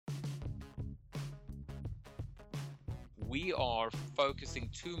we are focusing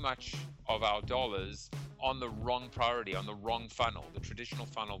too much of our dollars on the wrong priority, on the wrong funnel, the traditional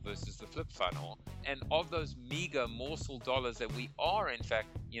funnel versus the flip funnel. And of those meager morsel dollars that we are, in fact,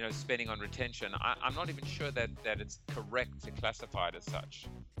 spending on retention, I'm not even sure that it's correct to classify it as such.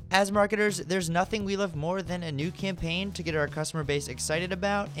 As marketers, there's nothing we love more than a new campaign to get our customer base excited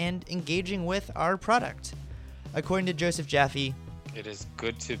about and engaging with our product. According to Joseph Jaffe, it is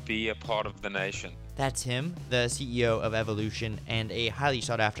good to be a part of the nation. That's him, the CEO of Evolution and a highly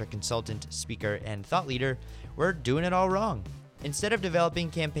sought-after consultant, speaker, and thought leader. We're doing it all wrong. Instead of developing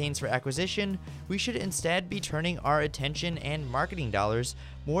campaigns for acquisition, we should instead be turning our attention and marketing dollars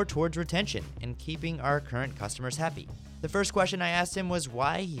more towards retention and keeping our current customers happy. The first question I asked him was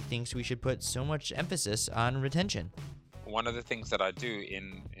why he thinks we should put so much emphasis on retention. One of the things that I do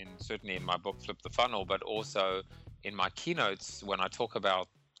in certainly in my book Flip the Funnel, but also in my keynotes when I talk about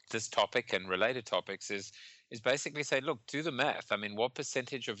this topic and related topics is basically say, look, do the math. I mean, what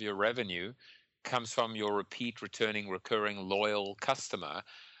percentage of your revenue comes from your repeat, returning, recurring, loyal customer?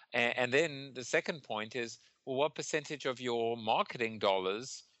 And then the second point is, well, what percentage of your marketing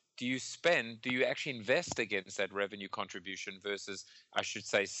dollars do you actually invest against that revenue contribution versus, I should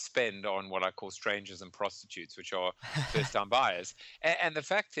say, spend on what I call strangers and prostitutes, which are first-time buyers? And the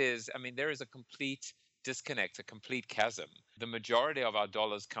fact is, I mean, there is a complete disconnect, a complete chasm. The majority of our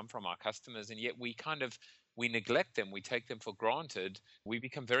dollars come from our customers, and yet we neglect them. We take them for granted. We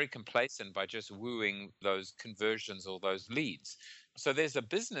become very complacent by just wooing those conversions or those leads. So there's a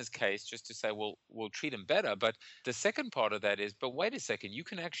business case just to say, well, we'll treat them better. But the second part of that is, but wait a second, you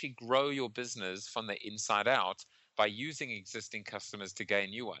can actually grow your business from the inside out by using existing customers to gain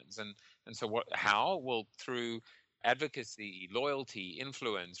new ones. And so how? Well, through advocacy, loyalty,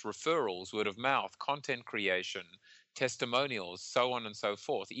 influence, referrals, word of mouth, content creation, testimonials, so on and so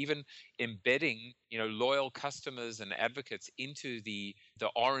forth, even embedding, loyal customers and advocates into the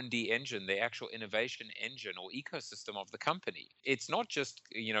R&D engine, the actual innovation engine or ecosystem of the company. It's not just,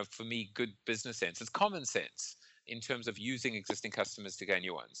 for me, good business sense. It's common sense in terms of using existing customers to gain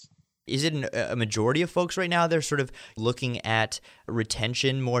new ones. Is it a majority of folks right now, they're sort of looking at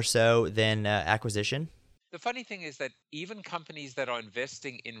retention more so than acquisition? The funny thing is that even companies that are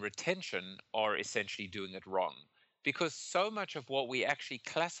investing in retention are essentially doing it wrong, because so much of what we actually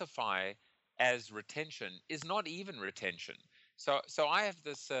classify as retention is not even retention. So I have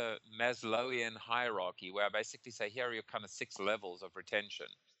this Maslowian hierarchy where I basically say, here are your kind of 6 levels of retention.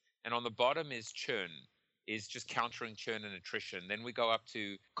 And on the bottom is churn, is just countering churn and attrition. Then we go up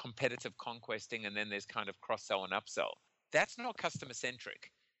to competitive conquesting, and then there's kind of cross-sell and upsell. That's not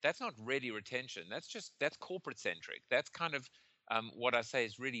customer-centric. That's not really retention. That's corporate centric. That's kind of what I say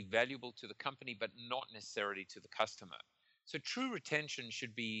is really valuable to the company, but not necessarily to the customer. So true retention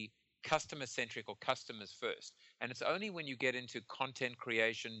should be customer centric or customers first. And it's only when you get into content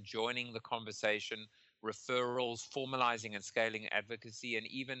creation, joining the conversation, referrals, formalizing and scaling advocacy, and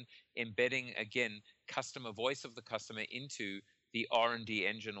even embedding, again, customer voice of the customer into the R&D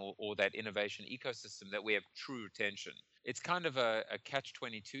engine or that innovation ecosystem that we have true retention. It's kind of a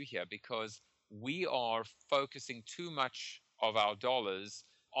catch-22 here, because we are focusing too much of our dollars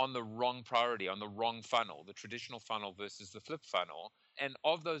on the wrong priority, on the wrong funnel, the traditional funnel versus the flip funnel. And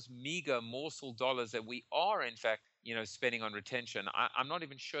of those meager morsel dollars that we are, in fact, spending on retention, I'm not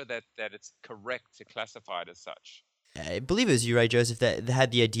even sure that it's correct to classify it as such. I believe it was you, right, Joseph, that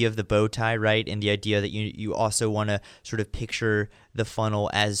had the idea of the bow tie, right? And the idea that you also want to sort of picture the funnel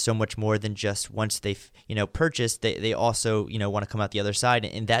as so much more than just once they've, purchased, they also, want to come out the other side.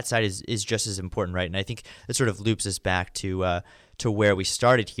 And that side is just as important, right? And I think that sort of loops us back to where we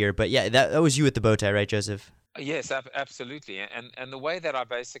started here. But yeah, that was you with the bow tie, right, Joseph? Yes, absolutely. And the way that I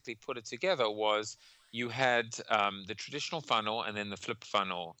basically put it together was you had the traditional funnel and then the flip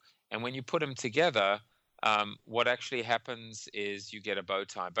funnel. And when you put them together, what actually happens is you get a bow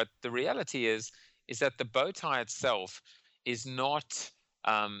tie. But the reality is that the bow tie itself is not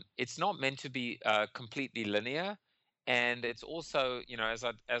it's not meant to be completely linear, and it's also,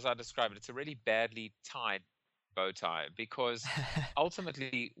 as I described it, it's a really badly tied bow tie, because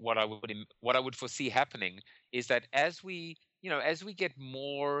ultimately what I would foresee happening is that as we get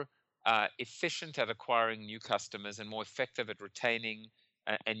more efficient at acquiring new customers and more effective at retaining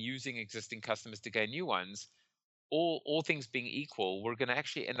and using existing customers to gain new ones, all things being equal, we're going to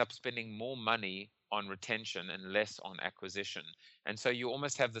actually end up spending more money on retention and less on acquisition. And so you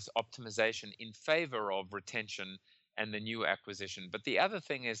almost have this optimization in favor of retention and the new acquisition. But the other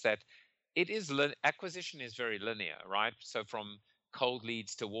thing is that acquisition is very linear, right? So from cold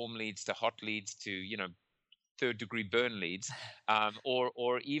leads to warm leads to hot leads to third degree burn leads,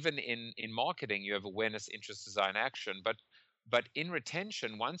 or even in marketing, you have awareness, interest, design, action. But in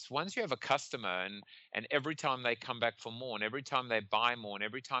retention, once you have a customer, and every time they come back for more, and every time they buy more, and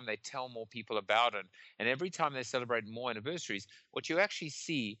every time they tell more people about it, and every time they celebrate more anniversaries, what you actually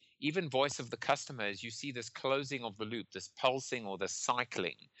see, even voice of the customer, is you see this closing of the loop, this pulsing or this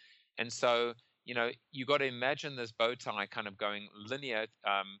cycling. And so, you got to imagine this bow tie kind of going linear,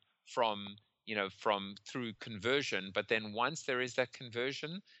 from from through conversion. But then once there is that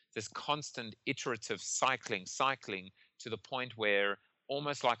conversion, this constant iterative cycling to the point where,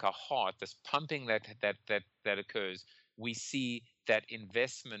 almost like a heart, this pumping that occurs, we see that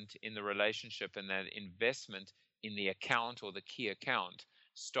investment in the relationship and that investment in the account or the key account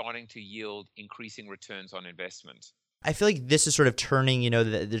starting to yield increasing returns on investment. I feel like this is sort of turning,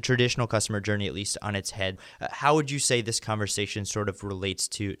 the traditional customer journey at least on its head. How would you say this conversation sort of relates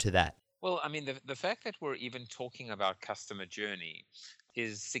to that? Well, I mean, the fact that we're even talking about customer journey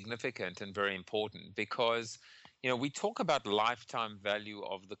is significant and very important, because, we talk about lifetime value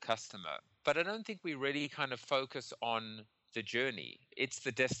of the customer, but I don't think we really kind of focus on the journey. It's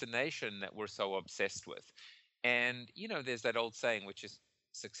the destination that we're so obsessed with. And, there's that old saying, which is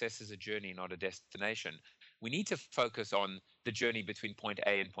success is a journey, not a destination. We need to focus on the journey between point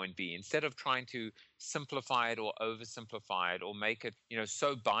A and point B, instead of trying to simplify it or oversimplify it or make it,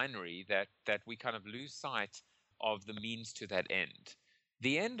 so binary that we kind of lose sight of the means to that end.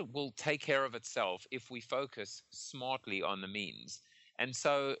 The end will take care of itself if we focus smartly on the means. And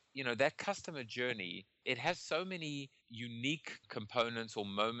so, that customer journey, it has so many unique components or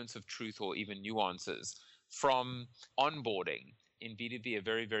moments of truth or even nuances, from onboarding in B2B, a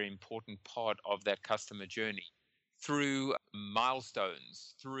very, very important part of that customer journey, through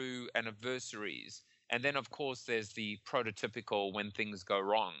milestones, through anniversaries. And then, of course, there's the prototypical when things go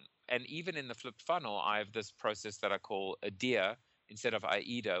wrong. And even in the flipped funnel, I have this process that I call AIDA instead of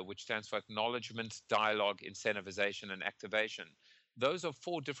AIDA, which stands for Acknowledgement, Dialogue, Incentivization, and Activation. Those are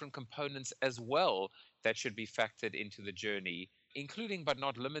 4 different components as well that should be factored into the journey, including but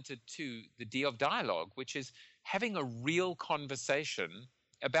not limited to the D of dialogue, which is having a real conversation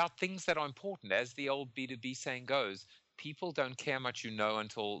about things that are important. As the old B2B saying goes, people don't care much you know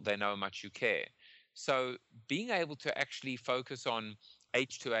until they know much you care. So being able to actually focus on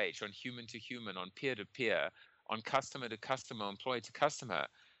H to H, on human to human, on peer to peer, on customer to customer, employee to customer,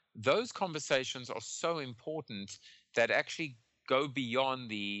 those conversations are so important that actually go beyond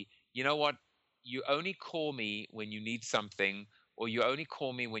the, you only call me when you need something, or you only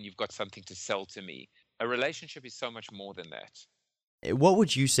call me when you've got something to sell to me. A relationship is so much more than that. What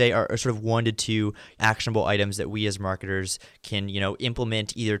would you say are sort of 1 to 2 actionable items that we as marketers can,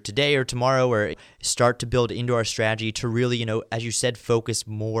 implement either today or tomorrow, or start to build into our strategy to really, as you said, focus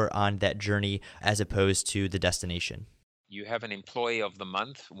more on that journey as opposed to the destination? You have an employee of the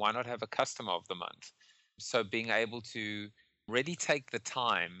month, why not have a customer of the month? So being able to really take the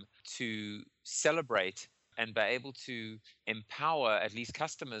time to celebrate and be able to empower at least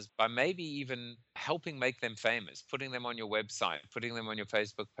customers by maybe even helping make them famous, putting them on your website, putting them on your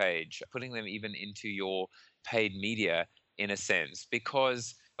Facebook page, putting them even into your paid media in a sense.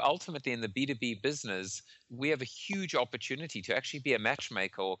 Because ultimately in the B2B business, we have a huge opportunity to actually be a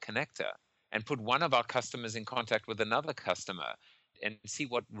matchmaker or connector and put one of our customers in contact with another customer and see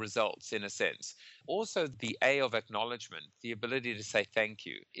what results, in a sense. Also, the A of acknowledgement, the ability to say thank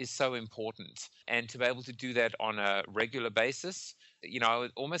you, is so important. And to be able to do that on a regular basis, I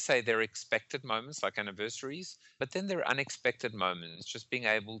would almost say they're expected moments like anniversaries, but then there are unexpected moments, just being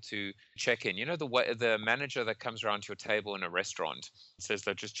able to check in. The manager that comes around to your table in a restaurant says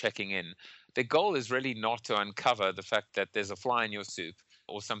they're just checking in. The goal is really not to uncover the fact that there's a fly in your soup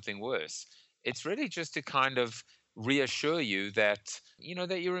or something worse. It's really just to kind of reassure you that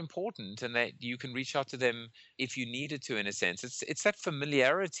that you're important and that you can reach out to them if you needed to, in a sense. It's that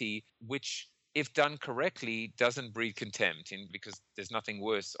familiarity which, if done correctly, doesn't breed contempt, because there's nothing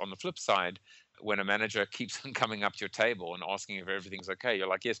worse on the flip side when a manager keeps on coming up to your table and asking if everything's okay. You're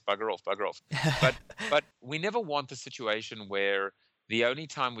like, yes, bugger off. But we never want the situation where the only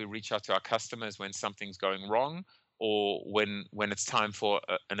time we reach out to our customers when something's going wrong, or when it's time for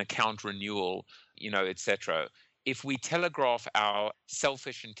an account renewal, etc. If we telegraph our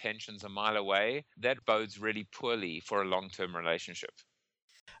selfish intentions a mile away, that bodes really poorly for a long-term relationship.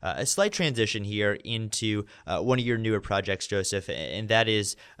 A slight transition here into one of your newer projects, Joseph, and that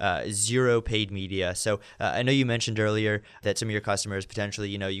is zero paid media. So I know you mentioned earlier that some of your customers potentially,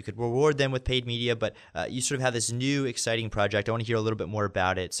 you could reward them with paid media, but you sort of have this new exciting project. I want to hear a little bit more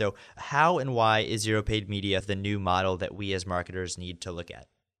about it. So how and why is zero paid media the new model that we as marketers need to look at?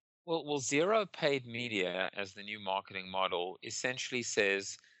 Well, zero paid media as the new marketing model essentially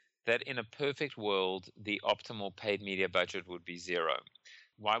says that in a perfect world, the optimal paid media budget would be zero.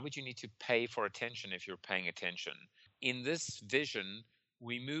 Why would you need to pay for attention if you're paying attention? In this vision,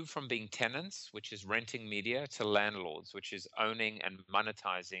 we move from being tenants, which is renting media, to landlords, which is owning and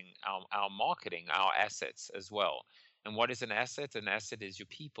monetizing our marketing, our assets as well. And what is an asset? An asset is your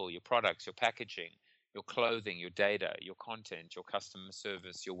people, your products, your packaging, your clothing, your data, your content, your customer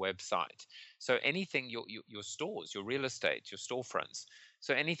service, your website. So anything, your stores, your real estate, your storefronts.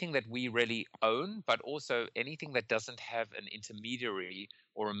 So anything that we really own, but also anything that doesn't have an intermediary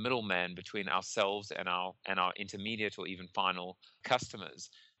or a middleman between ourselves and our intermediate or even final customers.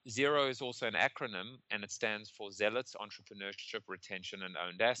 Zero is also an acronym, and it stands for Zealots, Entrepreneurship, Retention, and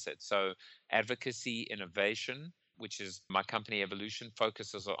Owned Assets. So advocacy, innovation, which is my company Evolution,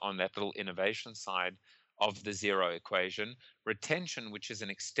 focuses on that little innovation side of the zero equation. Retention, which is an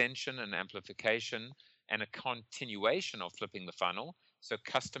extension and amplification and a continuation of flipping the funnel. So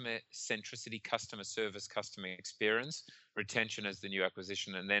customer centricity, customer service, customer experience. Retention as the new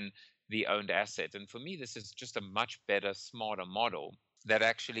acquisition, and then the owned asset. And for me, this is just a much better, smarter model that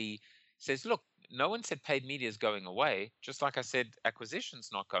actually says, look, no one said paid media is going away. Just like I said, acquisition's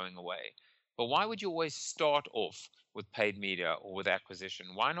not going away. But why would you always start off with paid media or with acquisition?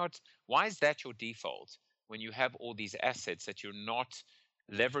 Why not? Why is that your default when you have all these assets that you're not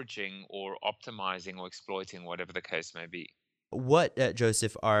leveraging or optimizing or exploiting, whatever the case may be? What,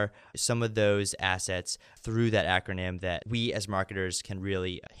 Joseph, are some of those assets through that acronym that we as marketers can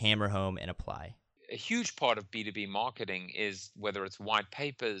really hammer home and apply? A huge part of B2B marketing is whether it's white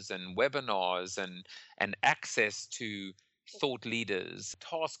papers and webinars and access to thought leaders,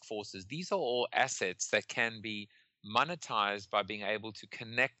 task forces. These are all assets that can be monetized by being able to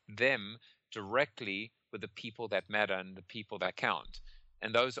connect them directly with the people that matter and the people that count.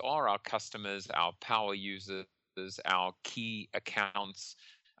 And those are our customers, our power users, our key accounts,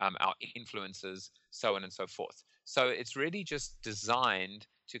 our influencers, so on and so forth. So it's really just designed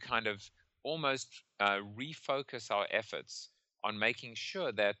to kind of almost refocus our efforts on making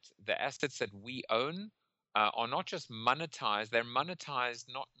sure that the assets that we own are not just monetized. They're monetized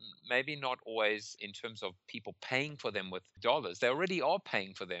not maybe not always in terms of people paying for them with dollars. They already are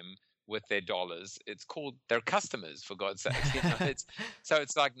paying for them with their dollars. It's called their customers, for God's sake.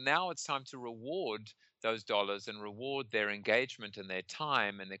 It's like now it's time to reward those dollars and reward their engagement and their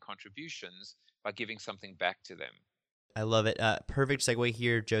time and their contributions by giving something back to them. I love it. Perfect segue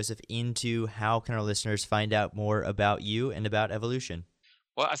here, Joseph, into how can our listeners find out more about you and about Evolution?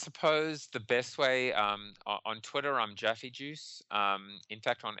 Well, I suppose the best way on Twitter, I'm Jaffe Juice. In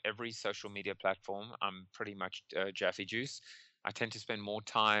fact, on every social media platform, I'm pretty much Jaffe Juice. I tend to spend more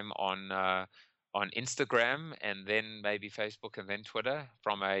time on Instagram and then maybe Facebook and then Twitter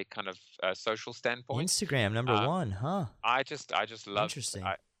from a kind of social standpoint. Instagram number one, huh? I just love Interesting.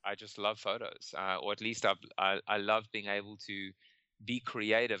 I just love photos, or at least I love being able to be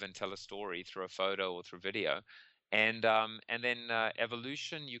creative and tell a story through a photo or through video. And then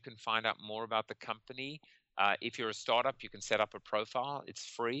Evolution, you can find out more about the company. If you're a startup, you can set up a profile. It's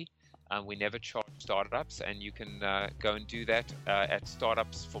free. We never charge startups, and you can go and do that at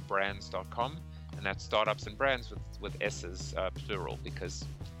startupsforbrands.com. And that's startups and brands with S's plural, because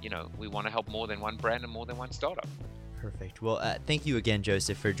we want to help more than one brand and more than one startup. Perfect. Well, thank you again,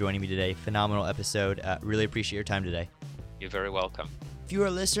 Joseph, for joining me today. Phenomenal episode. Really appreciate your time today. You're very welcome. If you,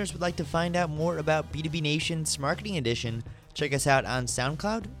 our listeners, would like to find out more about B2B Nation's Marketing Edition, check us out on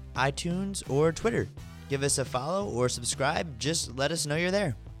SoundCloud, iTunes, or Twitter. Give us a follow or subscribe. Just let us know you're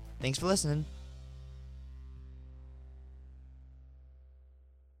there. Thanks for listening.